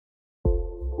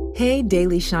Hey,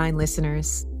 Daily Shine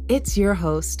listeners. It's your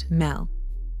host, Mel.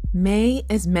 May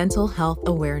is Mental Health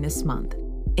Awareness Month.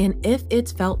 And if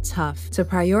it's felt tough to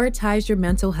prioritize your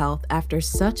mental health after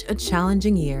such a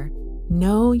challenging year,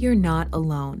 know you're not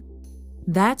alone.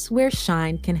 That's where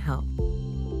Shine can help.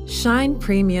 Shine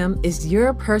Premium is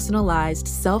your personalized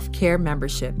self-care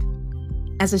membership.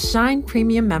 As a Shine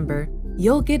Premium member,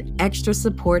 you'll get extra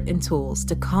support and tools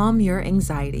to calm your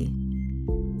anxiety.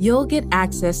 You'll get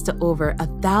access to over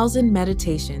 1,000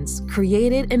 meditations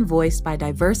created and voiced by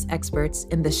diverse experts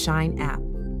in the Shine app,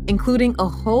 including a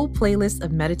whole playlist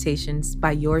of meditations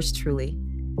by yours truly.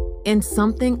 And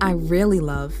something I really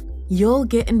love, you'll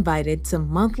get invited to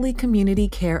monthly community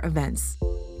care events.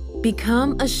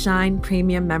 Become a Shine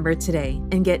Premium member today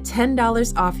and get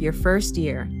 $10 off your first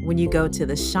year when you go to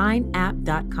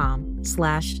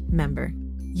theshineapp.com/member.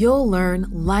 You'll learn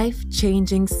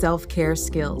life-changing self-care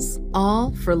skills,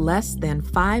 all for less than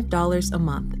 $5 a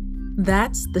month.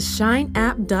 That's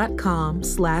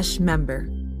theshineapp.com/member,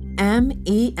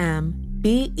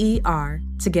 MEMBER,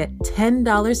 to get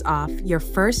 $10 off your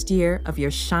first year of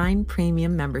your Shine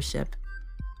Premium membership.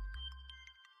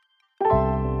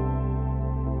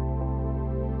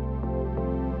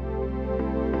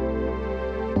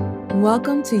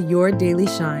 Welcome to Your Daily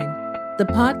Shine. The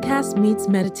podcast meets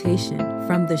meditation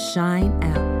from the Shine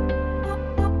app.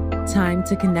 Time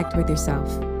to connect with yourself,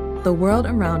 the world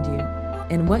around you,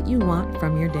 and what you want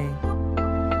from your day.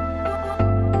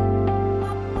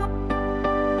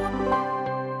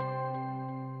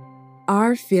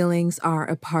 Our feelings are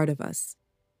a part of us.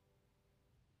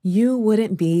 You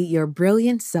wouldn't be your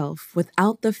brilliant self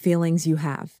without the feelings you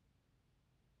have.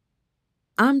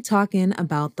 I'm talking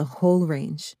about the whole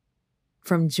range,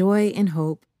 from joy and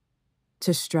hope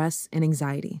to stress and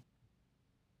anxiety.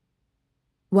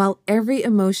 While every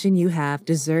emotion you have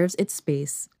deserves its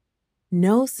space,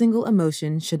 no single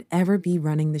emotion should ever be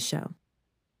running the show.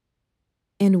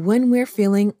 And when we're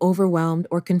feeling overwhelmed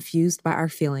or confused by our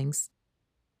feelings,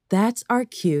 that's our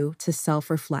cue to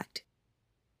self-reflect.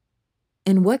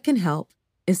 And what can help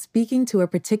is speaking to a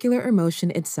particular emotion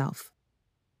itself,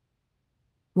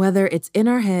 whether it's in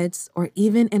our heads or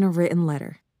even in a written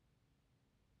letter.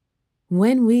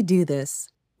 When we do this,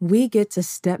 we get to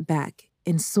step back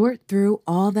and sort through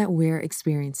all that we're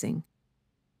experiencing.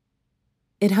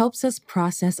 It helps us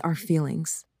process our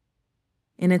feelings,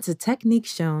 and it's a technique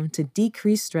shown to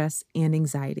decrease stress and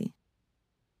anxiety.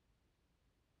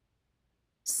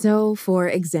 So, for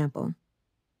example,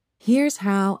 here's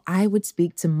how I would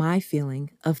speak to my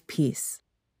feeling of peace.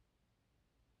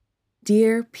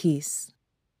 Dear peace,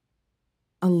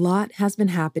 a lot has been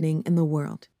happening in the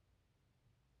world,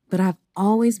 but I've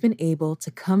always been able to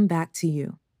come back to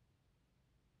you.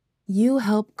 You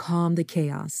help calm the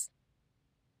chaos.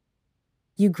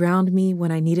 You ground me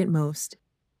when I need it most.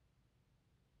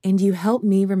 And you help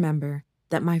me remember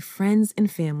that my friends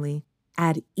and family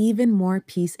add even more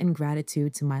peace and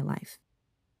gratitude to my life.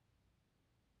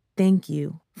 Thank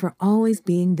you for always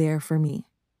being there for me.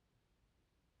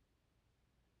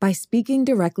 By speaking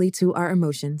directly to our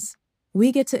emotions,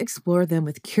 we get to explore them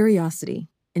with curiosity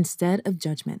instead of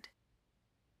judgment.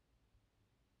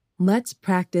 Let's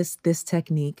practice this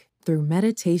technique through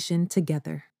meditation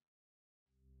together.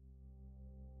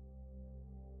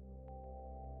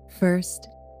 First,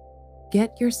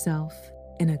 get yourself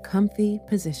in a comfy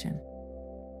position.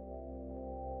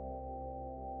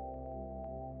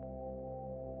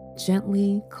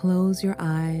 Gently close your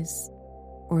eyes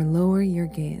or lower your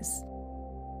gaze.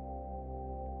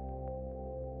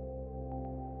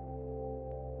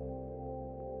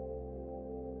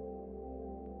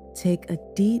 Take a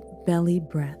deep belly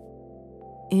breath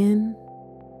in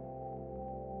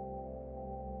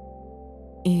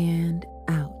and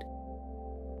out.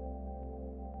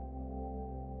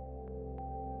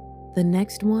 The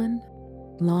next one,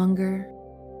 longer,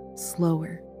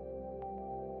 slower.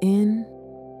 In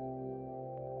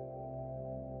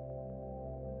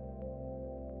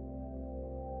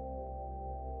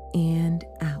and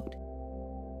out.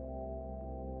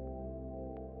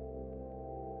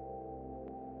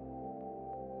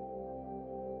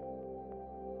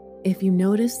 If you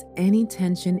notice any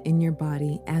tension in your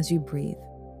body as you breathe,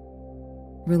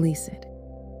 release it.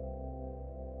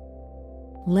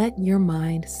 Let your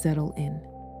mind settle in.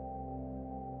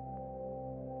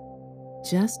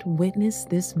 Just witness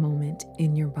this moment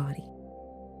in your body,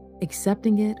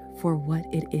 accepting it for what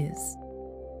it is.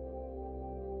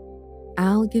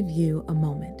 I'll give you a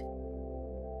moment.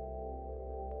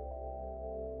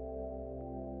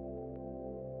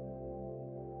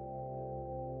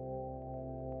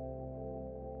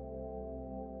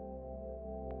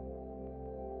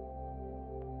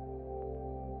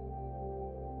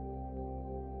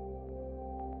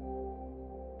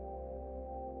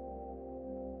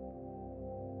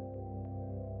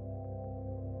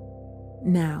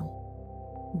 Now,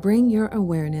 bring your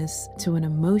awareness to an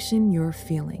emotion you're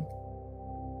feeling.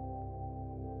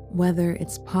 Whether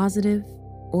it's positive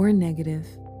or negative,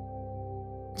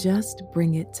 just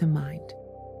bring it to mind.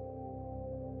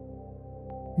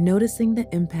 Noticing the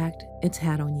impact it's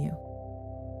had on you,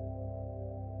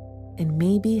 and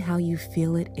maybe how you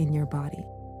feel it in your body.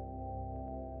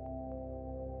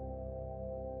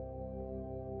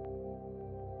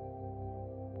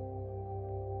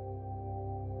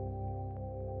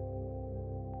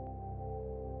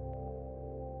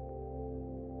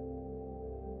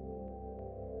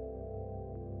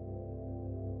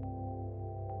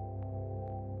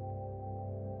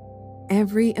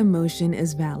 Every emotion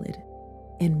is valid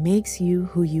and makes you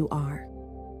who you are.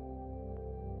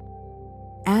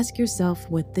 Ask yourself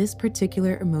what this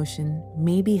particular emotion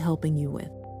may be helping you with.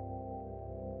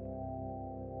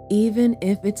 Even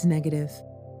if it's negative,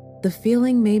 the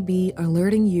feeling may be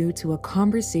alerting you to a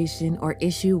conversation or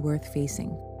issue worth facing,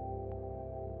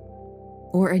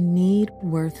 or a need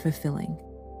worth fulfilling,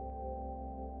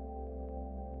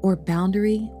 or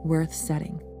boundary worth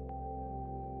setting.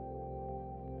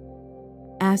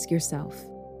 Ask yourself,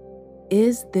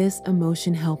 is this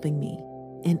emotion helping me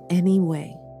in any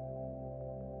way?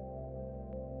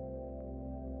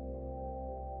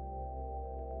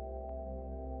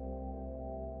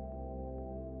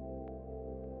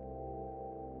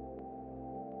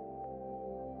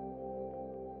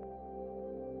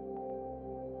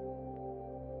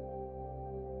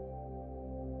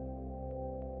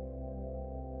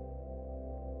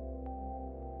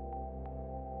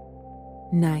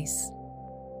 Nice.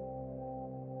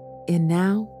 And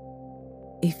now,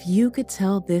 if you could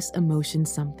tell this emotion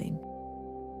something,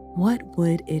 what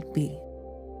would it be?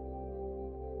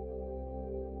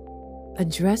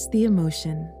 Address the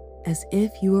emotion as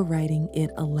if you were writing it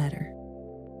a letter.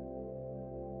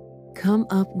 Come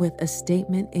up with a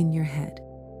statement in your head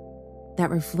that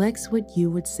reflects what you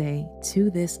would say to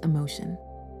this emotion.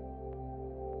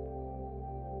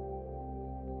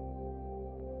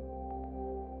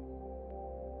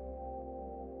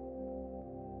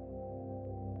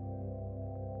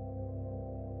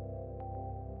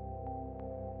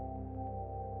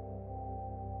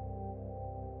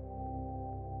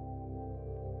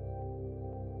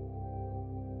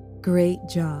 Great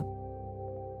job.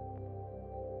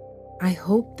 I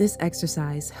hope this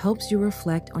exercise helps you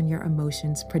reflect on your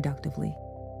emotions productively,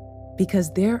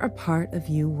 because they're a part of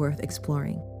you worth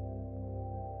exploring.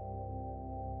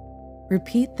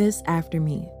 Repeat this after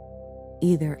me,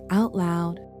 either out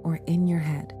loud or in your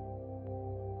head.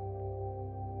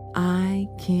 I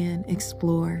can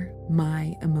explore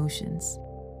my emotions.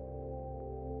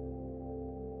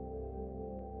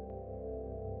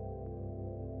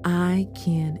 I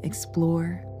can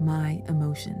explore my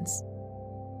emotions.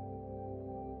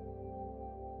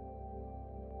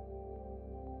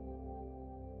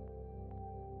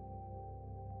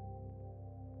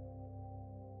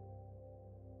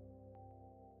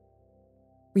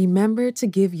 Remember to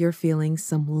give your feelings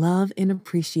some love and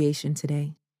appreciation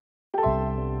today.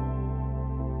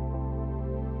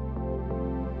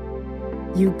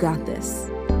 You got this.